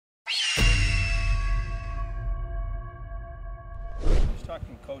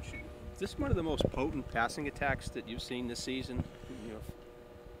talking, Coach. Is this one of the most potent passing attacks that you've seen this season?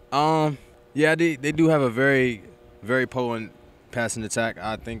 You Yeah, they do have a very, very potent passing attack,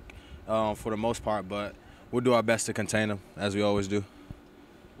 I think, for the most part, but we'll do our best to contain them, as we always do.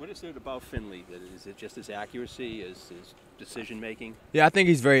 what is it about Finley? Is it just his accuracy, his decision-making? Yeah, I think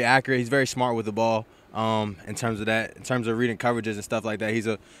he's very accurate. He's very smart with the ball in terms of that, in terms of reading coverages and stuff like that. He's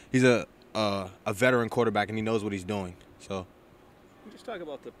a veteran quarterback, and he knows what he's doing. So. Just talk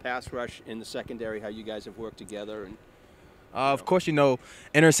about the pass rush in the secondary, how you guys have worked together. And Of course,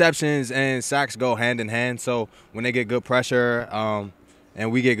 interceptions and sacks go hand in hand. So when they get good pressure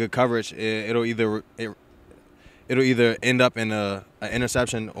and we get good coverage, it'll either end up in an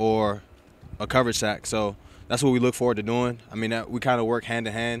interception or a coverage sack. So that's what we look forward to doing. I mean, we kind of work hand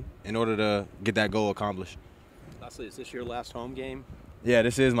in hand in order to get that goal accomplished. Lastly, is this your last home game? Yeah,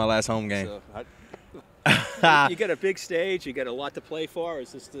 this is my last home game. So, you got a big stage. You got a lot to play for.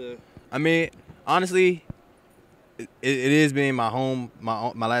 Is this the? I mean, honestly, it is being my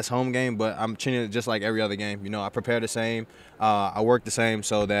last home game, but I'm treating it just like every other game. I prepare the same, I work the same,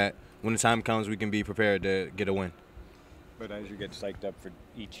 so that when the time comes, we can be prepared to get a win. But as you get psyched up for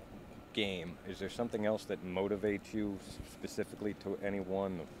each game, is there something else that motivates you specifically to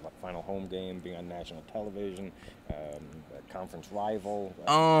anyone? The final home game, being on national television, a conference rival?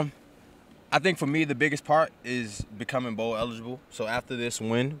 I think for me, the biggest part is becoming bowl eligible. So after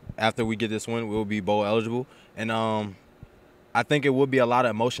we get this win, we'll be bowl eligible. And I think it will be a lot of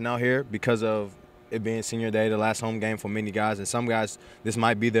emotion out here because of it being senior day, the last home game for many guys. And some guys, this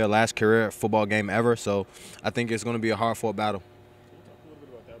might be their last career football game ever. So I think it's going to be a hard-fought battle. Can you talk a little bit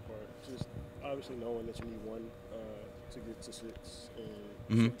about that part? Just obviously knowing that you need one to get to 6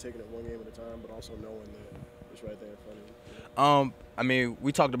 and taking it one game at a time, but also knowing that it's right there in front of you. I mean,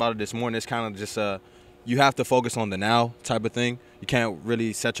 we talked about it this morning. It's kind of just you have to focus on the now type of thing. You can't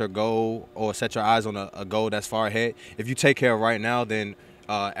really set your goal or set your eyes on a goal that's far ahead. If you take care of right now, then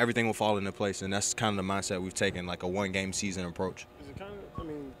everything will fall into place, and that's kind of the mindset we've taken, like a one-game season approach. Is it kind of? I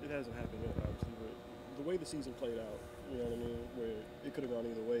mean, it hasn't happened yet, obviously, but the way the season played out, you know what I mean, where it could have gone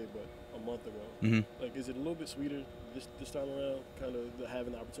either way, but a month ago, like, is it a little bit sweeter this time around, kind of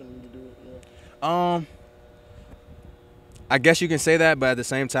having the opportunity to do it? You know? I guess you can say that, but at the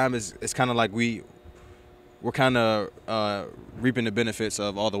same time, it's kind of like we're kind of reaping the benefits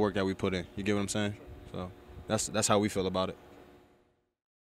of all the work that we put in. You get what I'm saying? So that's how we feel about it.